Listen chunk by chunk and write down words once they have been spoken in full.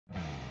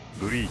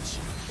Bleach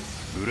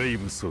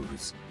Brave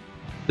Souls.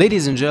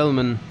 Ladies and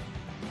gentlemen,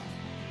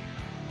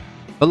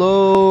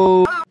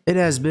 hello! It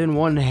has been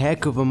one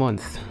heck of a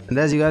month, and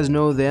as you guys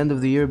know, the end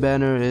of the year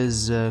banner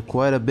is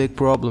quite a big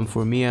problem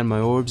for me and my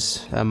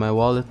orbs and my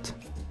wallet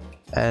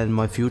and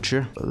my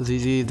future.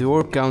 The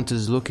orb count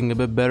is looking a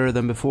bit better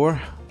than before,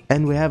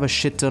 and we have a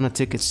shit ton of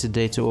tickets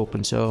today to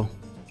open, so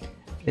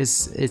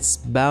it's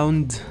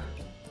bound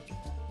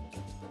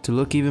to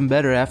look even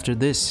better after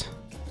this.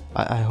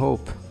 I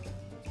hope.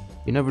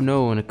 You never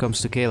know when it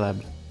comes to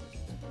KLab.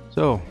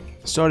 So,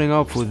 starting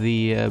off with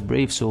the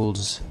Brave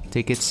Souls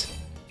tickets.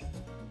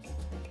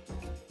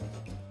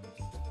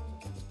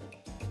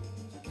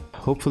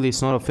 Hopefully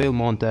it's not a fail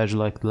montage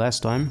like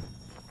last time.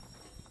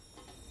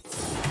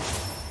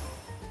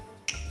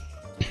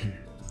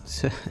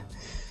 It's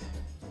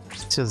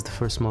just the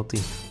first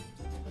multi.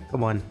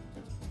 Come on.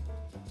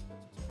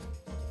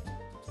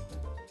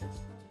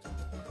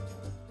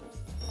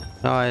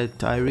 No,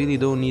 I really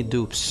don't need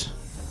dupes.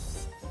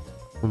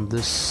 On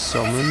this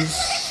summons,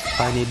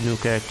 I need new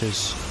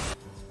characters.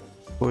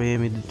 For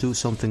Amy to do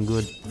something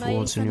good for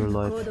once in your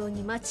life.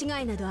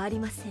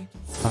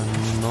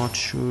 I'm not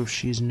sure if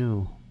she's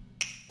new.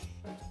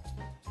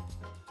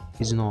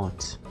 She's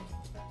not.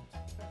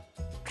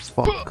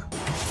 Fuck.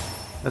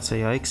 That's a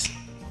yikes.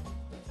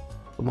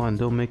 Come on,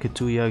 don't make it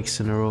two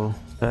yikes in a row.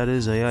 That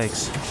is a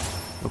yikes.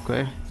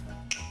 Okay.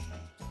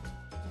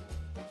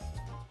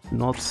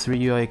 Not three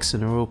yikes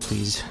in a row,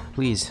 please.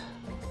 Please.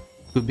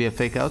 Could be a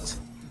fake out.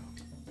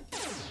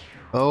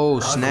 Oh,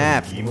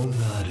 snap!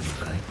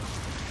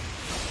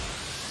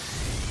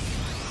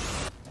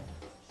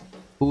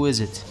 Who is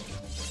it?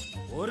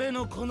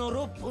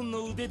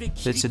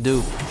 It's a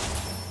dupe.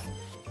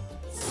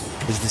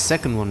 Is the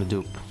second one a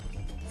dupe?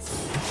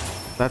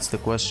 That's the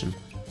question.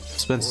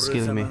 Spencer's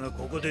killing me.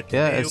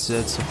 Yeah, it's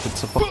a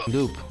fucking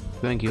dupe.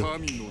 Thank you.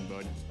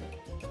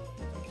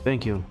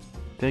 Thank you.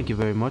 Thank you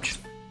very much.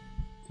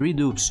 3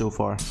 dupes so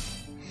far.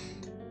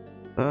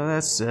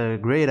 That's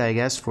great, I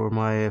guess, for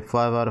my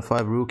 5 out of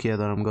 5 Rukia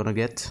that I'm gonna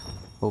get.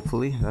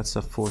 Hopefully, that's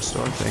a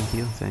 4-star. Thank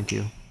you, thank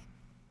you.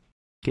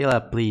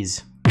 KLab,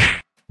 please.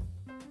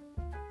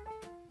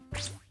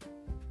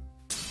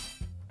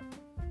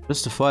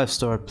 Just a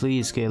 5-star,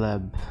 please,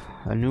 KLab.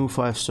 A new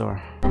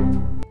 5-star.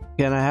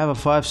 Can I have a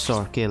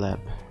 5-star, KLab?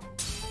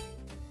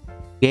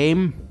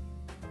 Game?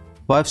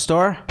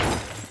 5-star?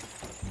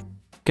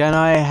 Can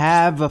I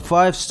have a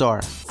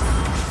 5-star?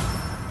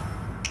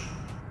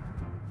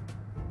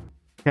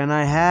 Can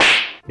I have...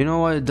 You know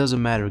what? It doesn't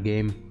matter,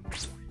 game.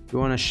 If you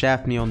wanna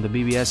shaft me on the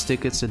BBS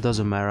tickets, it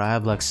doesn't matter. I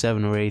have like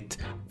 7 or 8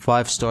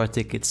 5-star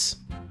tickets.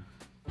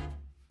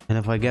 And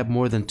if I get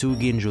more than 2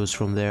 Ginjos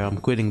from there, I'm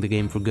quitting the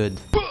game for good.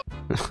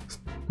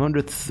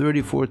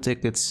 134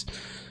 tickets.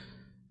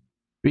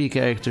 3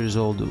 characters,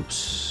 all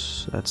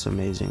dupes. That's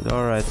amazing.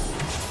 Alright.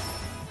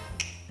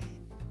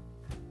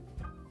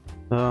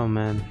 Oh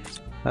man.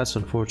 That's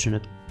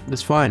unfortunate.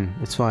 It's fine.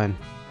 It's fine.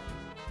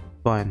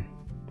 Fine.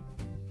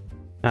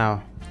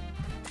 Now,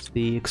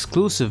 the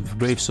exclusive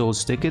Brave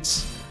Souls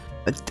tickets,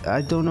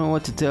 I don't know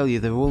what to tell you.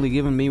 They've only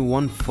given me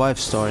 1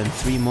 5-star in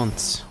 3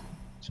 months.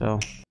 So...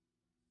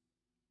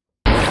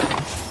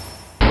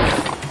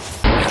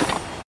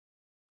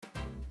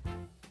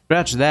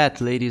 Scratch that,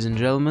 ladies and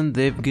gentlemen.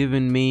 They've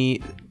given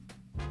me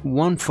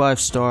 1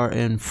 5-star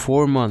in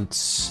 4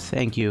 months.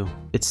 Thank you.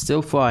 It's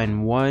still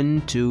fine.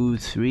 1, 2,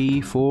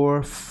 3,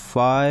 4,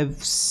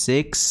 5,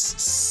 6,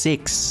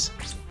 6.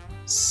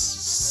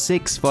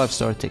 6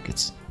 5-star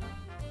tickets.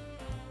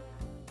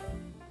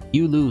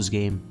 You lose,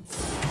 game.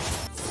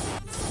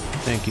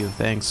 Thank you,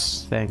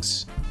 thanks,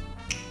 thanks.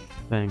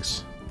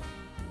 Thanks.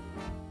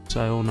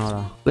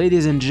 Sayonara.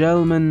 Ladies and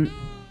gentlemen,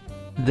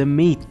 the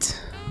meat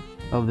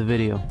of the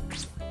video.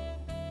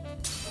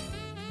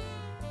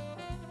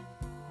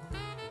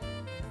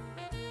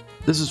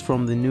 This is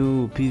from the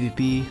new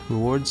PvP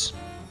rewards.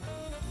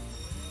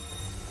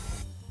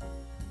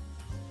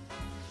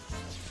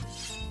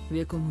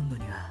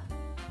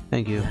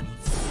 Thank you.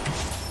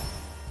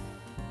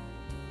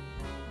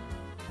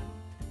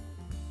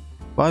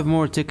 5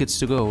 more tickets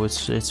to go.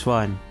 It's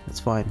fine. It's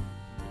fine.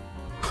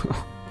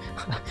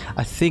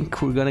 I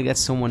think we're gonna get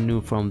someone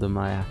new from them.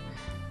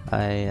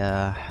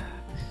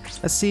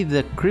 Let's see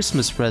the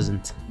Christmas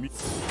present.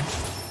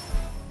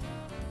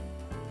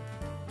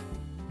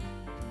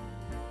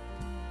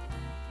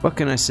 What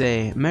can I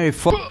say? Merry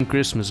fucking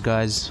Christmas,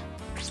 guys.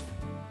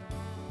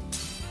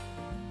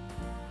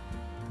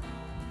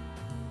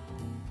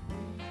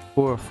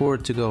 Four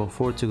to go.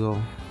 4 to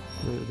go.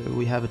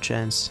 We have a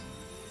chance.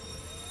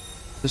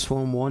 Just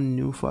one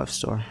new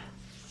 5-star.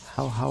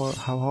 How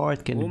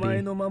hard can it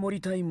be?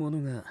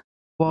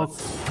 Fuck.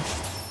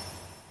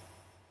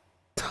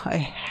 I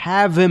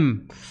have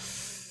him.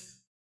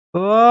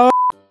 Oh.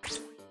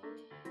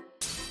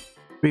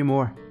 3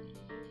 more.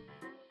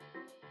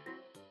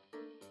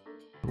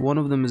 One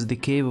of them is the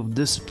Cave of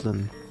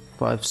Discipline,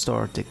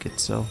 5-star ticket,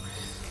 so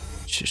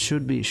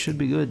should be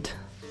good.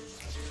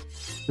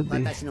 Should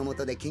be.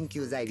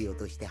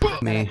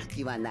 Fuck me.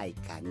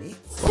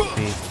 Fuck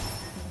me.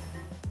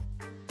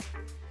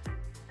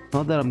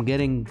 Not that I'm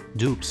getting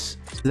dupes.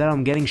 It's that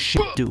I'm getting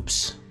shit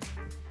dupes.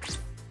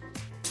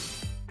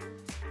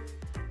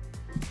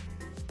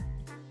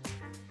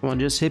 Come on,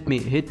 just hit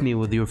me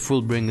with your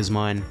full bring is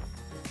mine.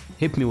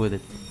 Hit me with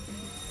it.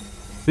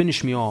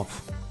 Finish me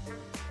off.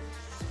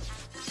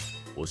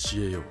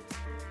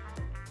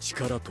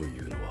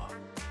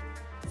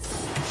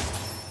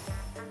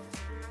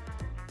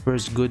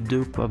 First good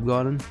dupe I've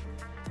gotten.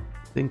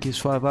 I think he's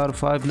 5 out of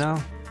 5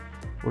 now.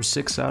 Or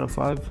 6 out of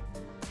 5.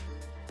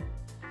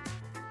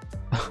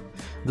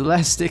 The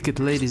last ticket,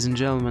 ladies and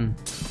gentlemen.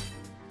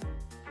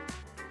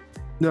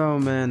 No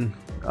man,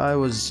 I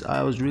was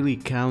really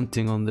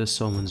counting on this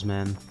summons,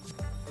 man.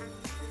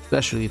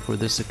 Especially for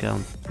this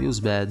account. Feels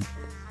bad.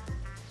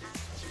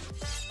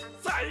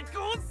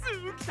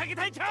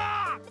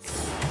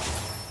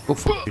 Go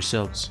fuck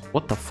yourselves.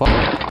 What the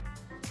fuck?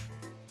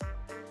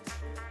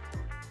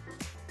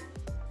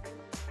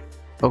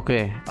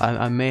 Okay,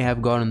 I may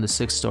have gotten the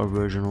 6-star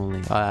version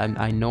only.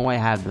 I know I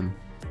had them.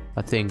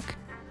 I think.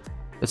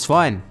 It's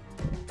fine.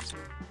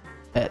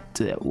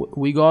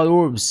 We got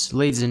orbs,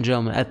 ladies and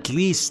gentlemen. At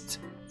least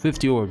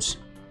 50 orbs.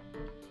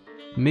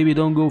 Maybe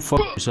don't go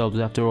fuck yourselves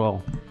after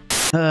all.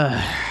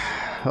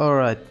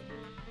 Alright.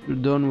 We're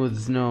done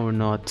with... No, we're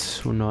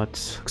not. We're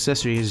not.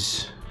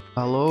 Accessories.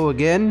 Hello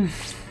again?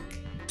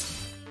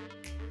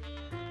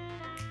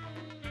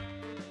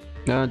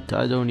 I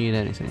don't need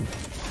anything.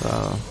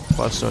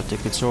 5-star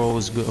tickets are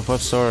always good.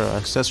 5-star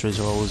accessories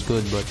are always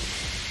good, but...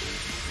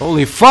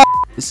 Holy fuck!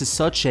 This is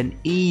such an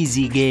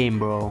easy game,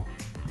 bro.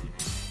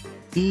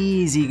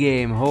 Easy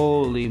game.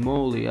 Holy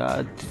moly.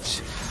 I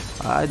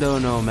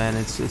don't know, man.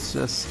 It's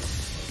just...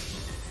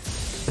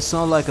 It's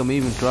not like I'm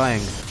even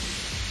trying.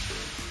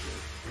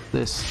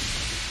 This.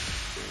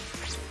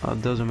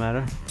 It doesn't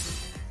matter.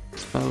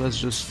 Let's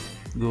just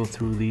go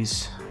through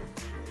these.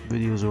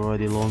 Videos are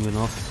already long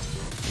enough.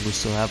 We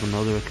still have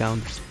another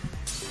account.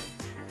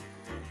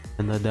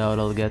 And I doubt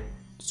I'll get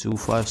 2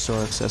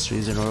 5-star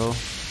accessories in a row.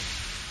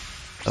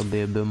 That'll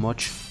be a bit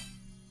much.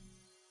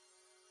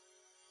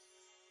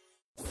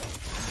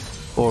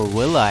 Or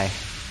will I?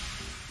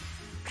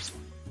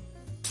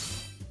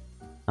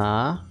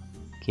 Huh?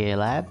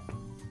 KLab?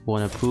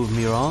 Wanna prove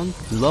me wrong?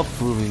 Love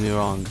proving me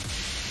wrong.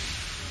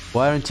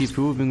 Why aren't you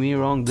proving me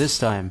wrong this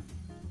time?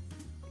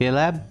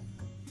 KLab?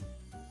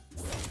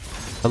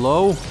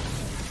 Hello?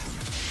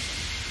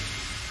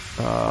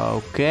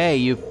 Okay,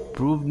 you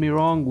proved me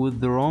wrong with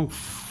the wrong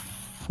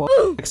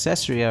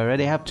accessory. I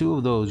already have 2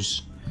 of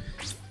those.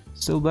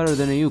 Still better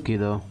than a Yuki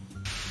though.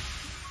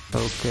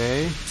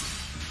 Okay.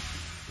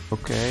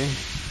 Okay.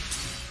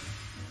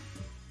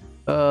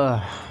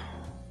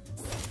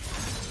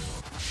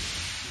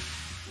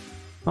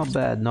 Not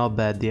bad, not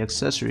bad. The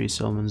accessory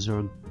summons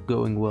are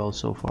going well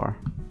so far.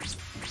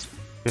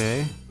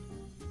 Okay.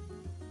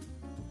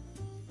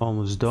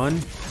 Almost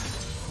done.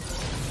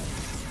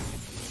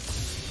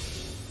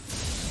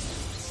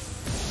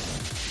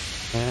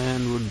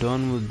 And we're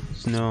done with...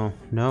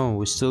 No,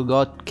 we still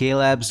got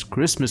KLab's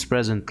Christmas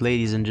present,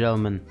 ladies and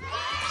gentlemen.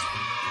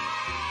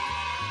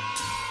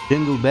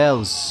 Jingle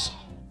bells.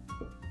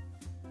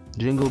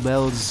 Jingle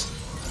bells.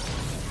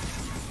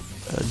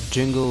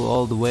 Jingle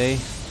all the way.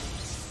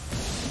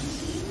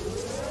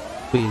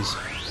 Please.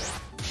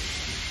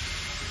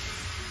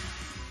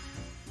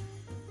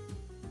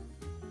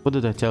 What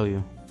did I tell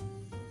you?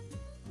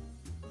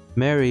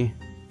 Merry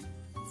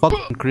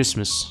fucking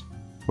Christmas,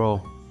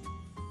 bro.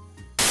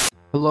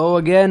 Hello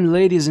again,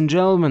 ladies and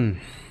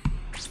gentlemen.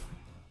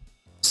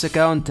 This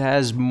account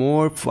has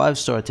more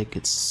 5-star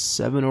tickets,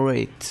 7 or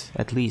 8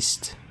 at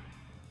least.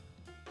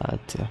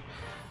 But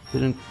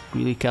didn't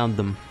really count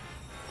them.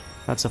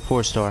 That's a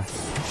 4-star.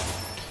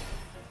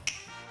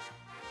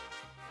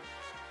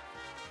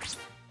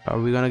 Are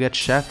we gonna get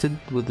shafted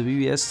with the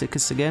BBS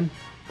tickets again?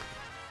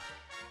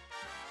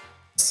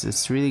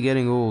 It's really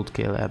getting old,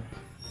 KLab.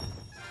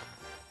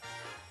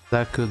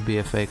 That could be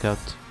a fake out.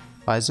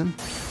 Bison?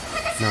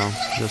 No,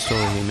 just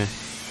Orihime.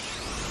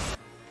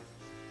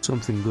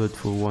 Something good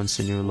for once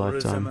in your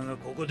lifetime.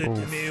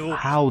 Oh,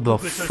 how the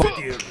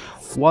fuck?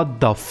 What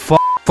the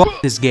fuck?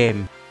 Fuck this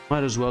game.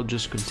 Might as well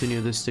just continue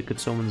this ticket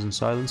summons in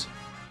silence.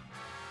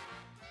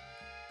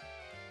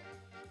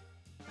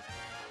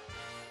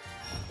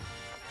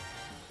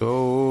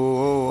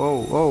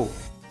 Oh.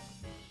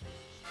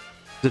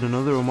 Is it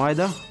another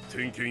Omaida?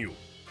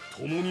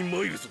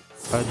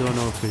 I don't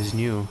know if he's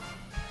new.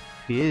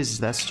 If he is,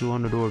 that's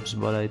 200 orbs,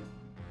 but I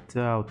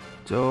doubt.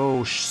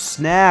 Oh,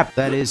 snap!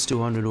 That is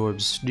 200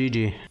 orbs.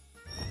 GG.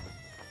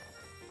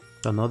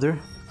 Another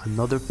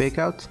fake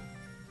out?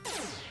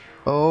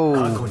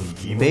 Oh,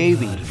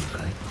 baby.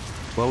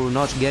 Well, we're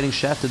not getting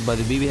shafted by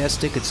the BBS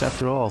tickets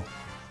after all.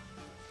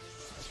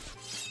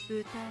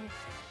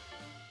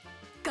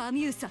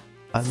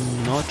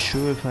 I'm not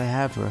sure if I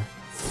have her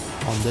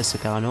on this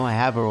account. I know I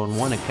have her on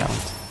one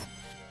account.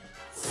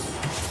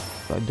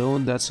 If I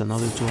don't, that's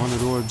another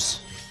 200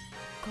 orbs.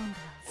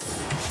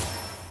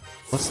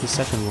 What's the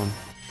second one?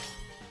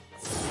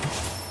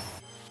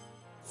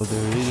 Oh,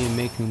 they're really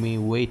making me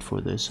wait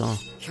for this, huh?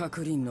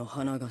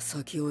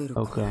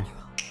 Okay.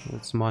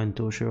 That's mine,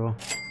 Toshiro.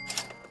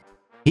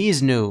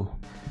 He's new.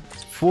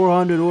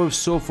 400 orbs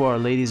so far,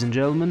 ladies and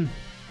gentlemen.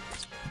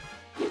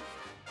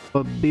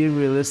 But being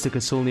realistic,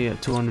 it's only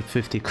at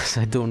 250 because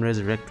I don't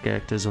resurrect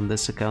characters on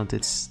this account.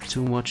 It's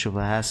too much of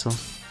a hassle.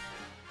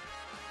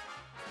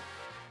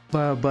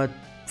 But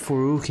for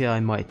Rukia, I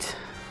might.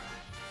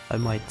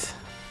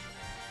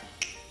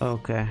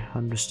 Okay,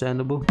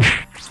 understandable.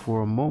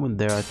 For a moment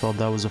there, I thought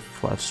that was a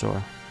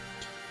 5-star.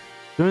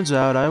 Turns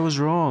out I was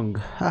wrong.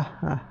 Ha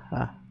ha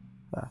ha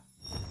ha.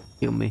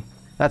 Kill me.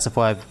 That's a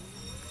 5.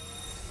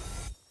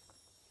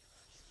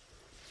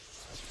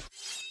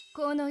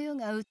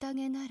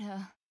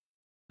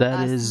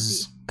 That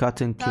is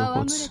cut and kill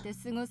quotes.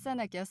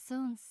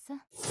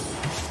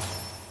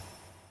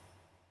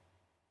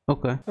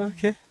 Okay.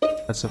 Okay.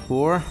 That's a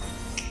 4.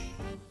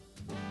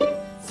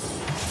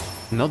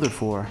 Another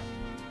 4.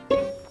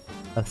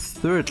 A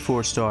third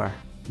 4-star.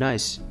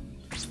 Nice.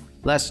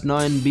 Last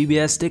 9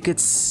 BBS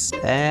tickets,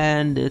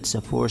 and it's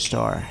a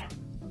 4-star.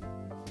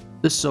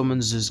 This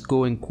summons is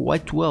going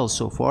quite well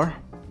so far.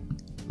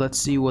 Let's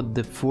see what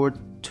the 4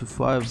 to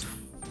 5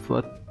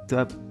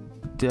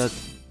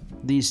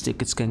 these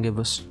tickets can give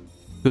us.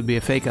 Could be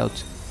a fake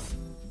out.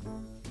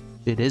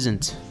 It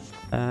isn't.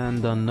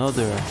 And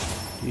another.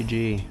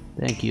 GG.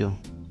 Thank you.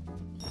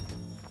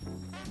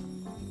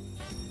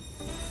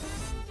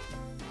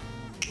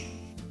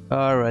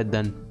 Alright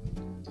then.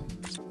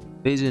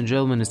 Ladies and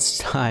gentlemen, it's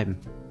time.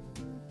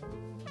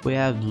 We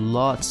have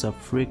lots of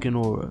freaking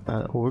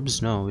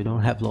orbs. No, we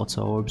don't have lots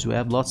of orbs. We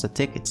have lots of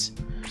tickets.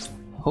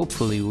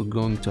 Hopefully we're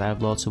going to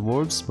have lots of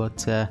orbs,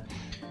 but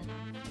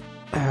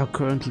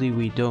currently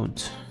we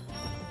don't.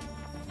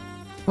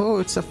 Oh,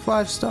 it's a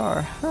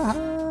 5-star.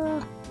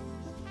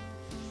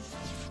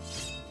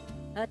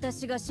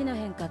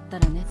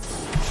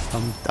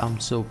 I'm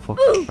so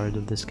fucking tired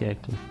of this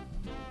character.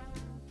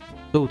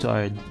 So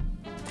tired.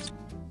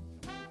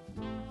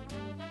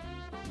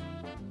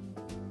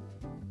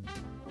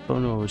 I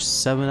don't know,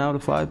 7 out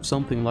of 5,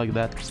 something like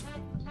that.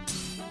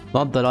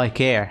 Not that I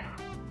care.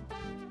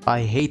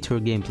 I hate her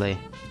gameplay.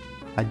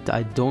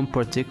 I don't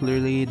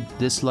particularly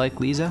dislike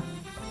Lisa,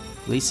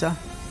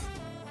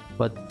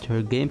 but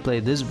her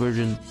gameplay, this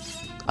version,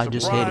 I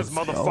just hate it.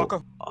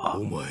 Motherfucker.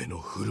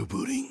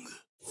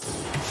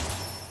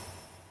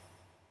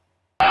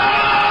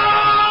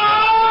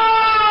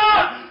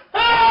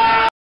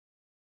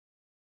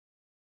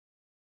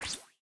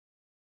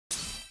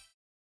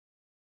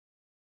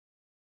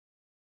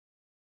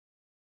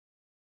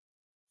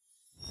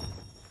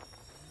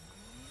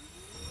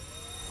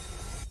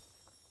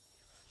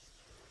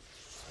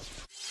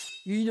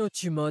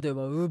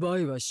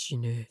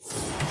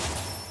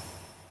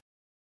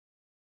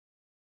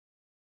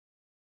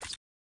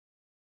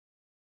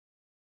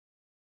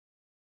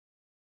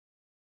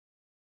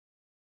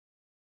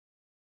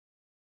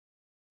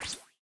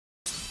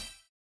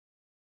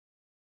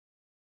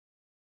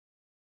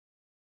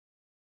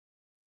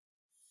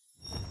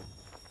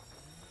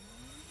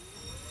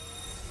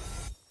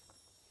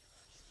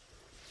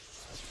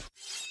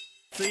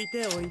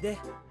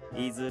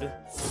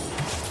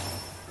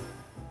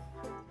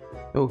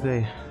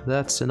 Okay,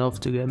 that's enough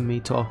to get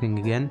me talking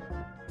again.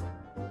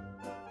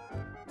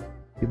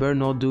 You better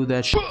not do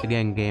that shit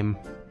again, game.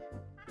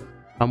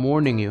 I'm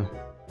warning you.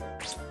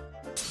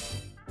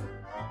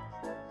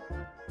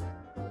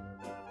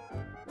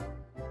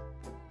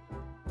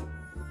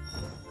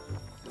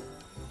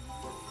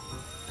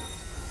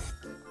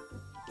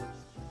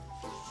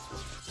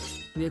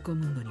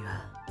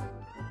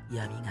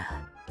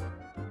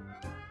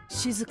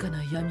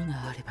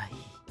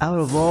 Out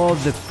of all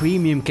the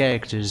premium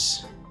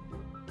characters,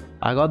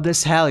 I got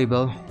this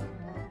Hallibel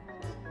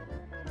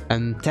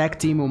and Tag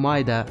Team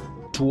Omaida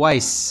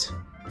twice.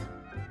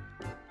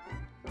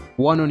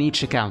 One on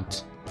each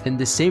account. In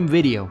the same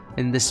video,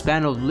 in the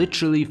span of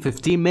literally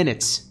 15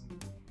 minutes.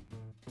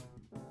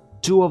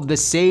 2 of the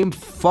same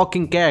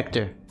fucking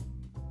character.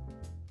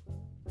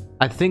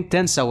 I think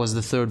Tensa was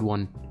the third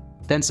one.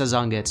 Tensa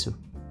Zangetsu.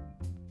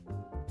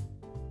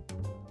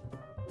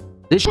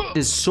 This shit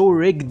is so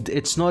rigged,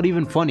 it's not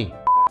even funny.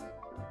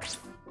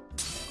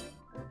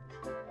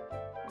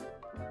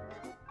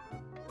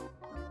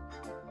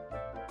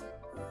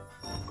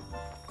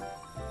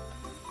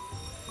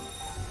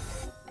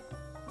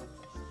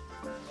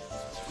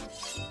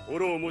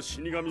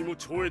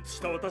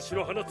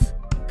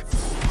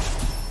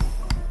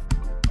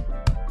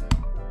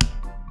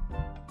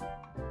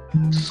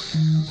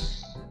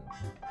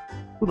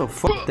 Who the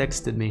fuck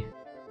texted me?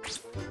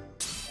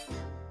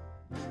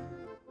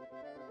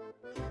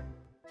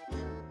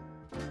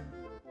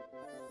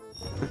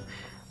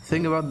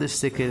 Thing about this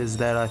ticket is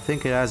that I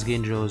think it has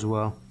Ginjo as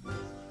well.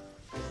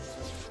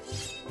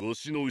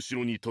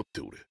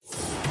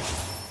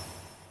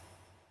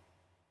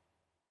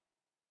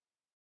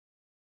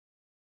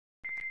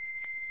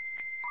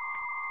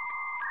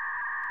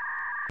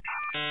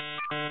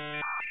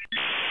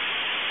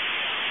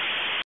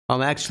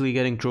 I'm actually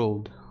getting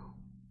trolled.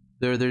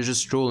 They're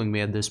just trolling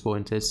me at this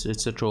point. It's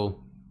a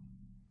troll.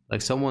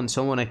 Like someone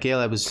at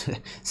KLab is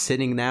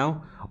sitting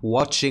now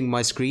watching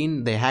my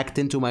screen. They hacked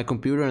into my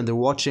computer and they're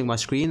watching my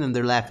screen and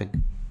they're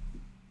laughing.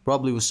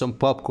 Probably with some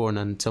popcorn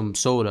and some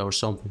soda or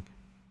something.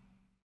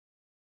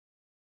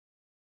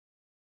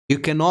 You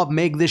cannot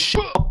make this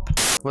shit up.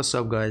 What's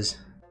up, guys?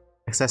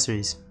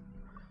 Accessories.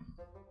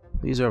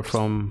 These are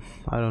from,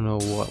 I don't know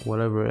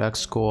whatever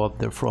X co-op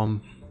they're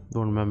from.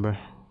 Don't remember.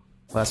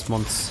 Last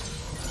month's.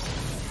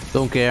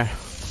 Don't care.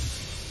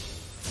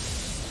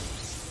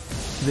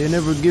 They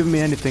never give me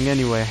anything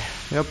anyway.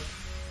 Yep.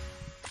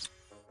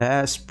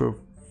 As per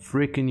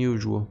freaking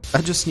usual.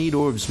 I just need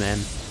orbs, man.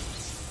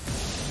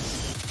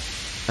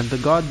 And the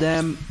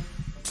goddamn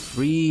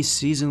free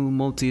seasonal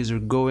multis are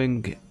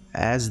going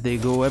as they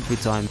go every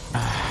time.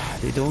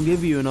 They don't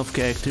give you enough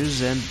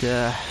characters and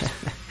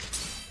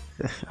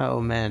oh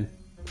man.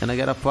 Can I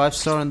get a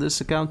 5-star on this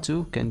account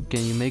too? Can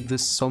you make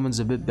this summons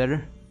a bit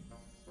better?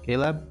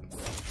 KLab?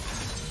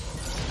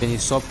 Can you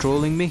stop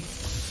trolling me?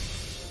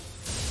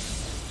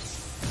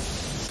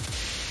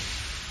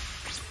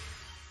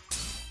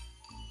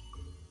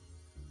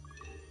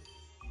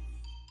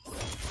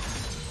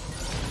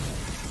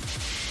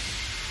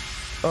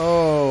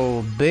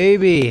 Oh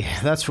baby,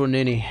 that's for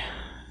Nini.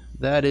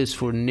 That is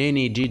for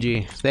Nini.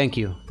 GG. Thank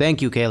you,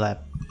 KLab.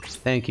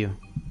 Thank you.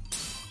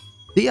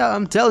 Yeah,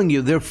 I'm telling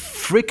you, they're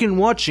freaking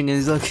watching, and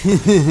he's like,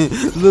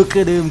 look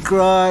at him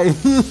cry.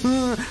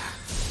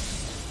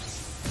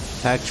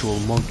 Actual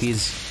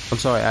monkeys. I'm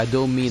sorry, I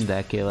don't mean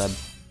that, KLab.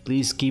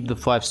 Please keep the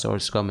 5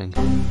 stars coming.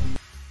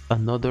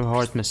 Another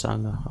heart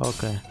Misanga.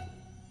 Okay.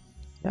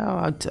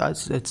 Yeah,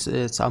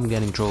 I'm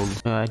getting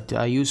trolled.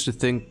 I used to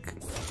think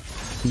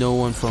no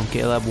one from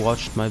KLab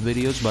watched my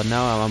videos, but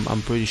now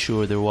I'm pretty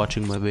sure they're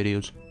watching my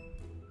videos.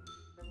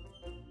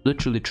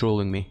 Literally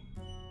trolling me.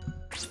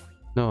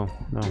 No.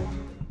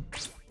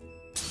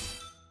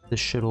 This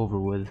shit over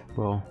with,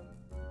 bro.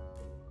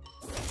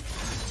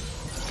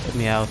 Get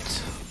me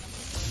out.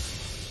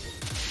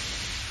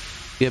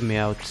 Get me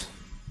out.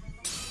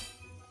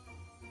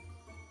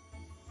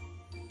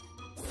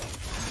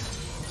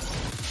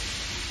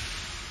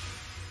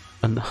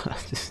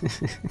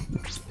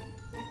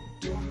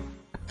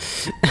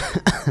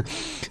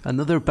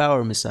 Another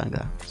power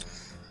Misanga.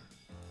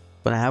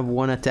 But I have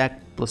one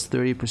attack plus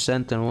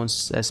 30% and one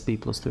SP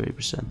plus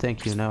 30%.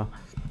 Thank you. Now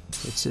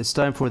it's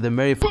time for the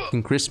Merry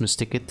fucking Christmas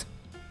ticket.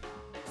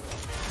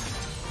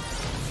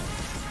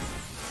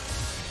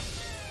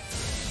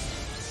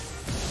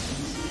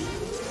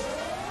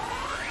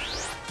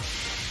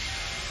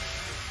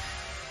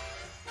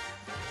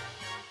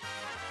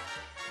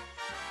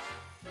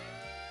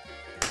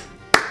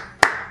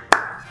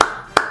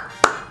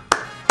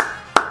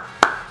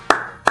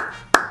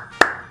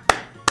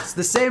 It's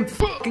the same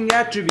fucking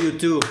attribute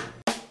too.